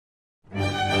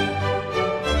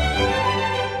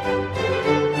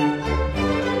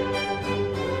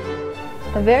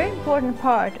A very important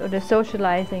part of the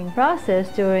socializing process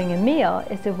during a meal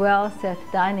is a well-set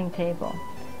dining table.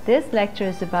 This lecture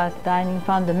is about dining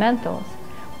fundamentals.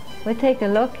 We take a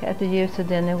look at the use of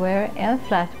dinnerware and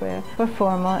flatware for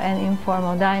formal and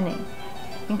informal dining,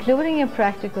 including a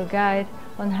practical guide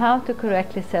on how to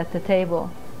correctly set the table.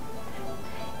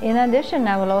 In addition,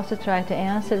 I will also try to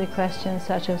answer the questions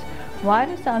such as why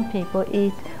do some people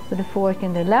eat with a fork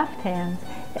in the left hand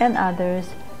and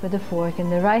others with a fork in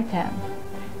the right hand?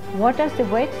 What does the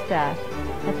waitstaff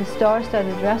at the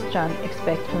star-studded restaurant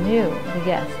expect from you, the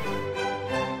guest?